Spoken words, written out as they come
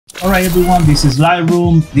Alright everyone, this is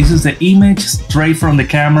Lightroom. This is the image straight from the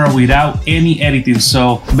camera without any editing.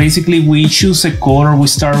 So basically we choose a color, we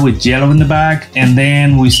start with yellow in the back, and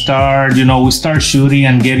then we start shooting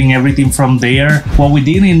and getting everything from there. What we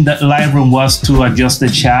did in the Lightroom was to adjust the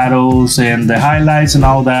shadows and the highlights and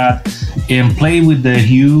all that, and play with the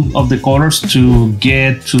hue of the colors to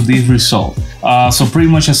get to this result. So pretty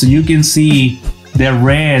much, as you can see, the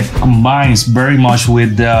red combines very much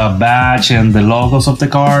with the badge and the logos of the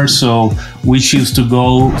car, so we choose to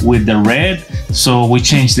go with the red. So we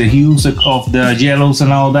change the hues of the yellows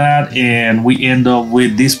and all that, and we end up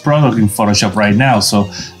with this product in Photoshop right now.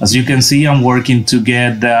 So as you can see, I'm working to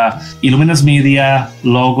get the Illuminous Media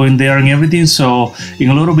logo in there and everything. So in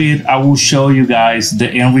a little bit, I will show you guys the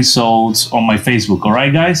end results on my Facebook. All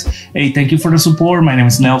right, guys? Hey, thank you for the support. My name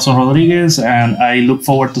is Nelson Rodriguez, and I look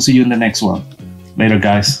forward to see you in the next one. Later,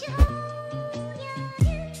 guys.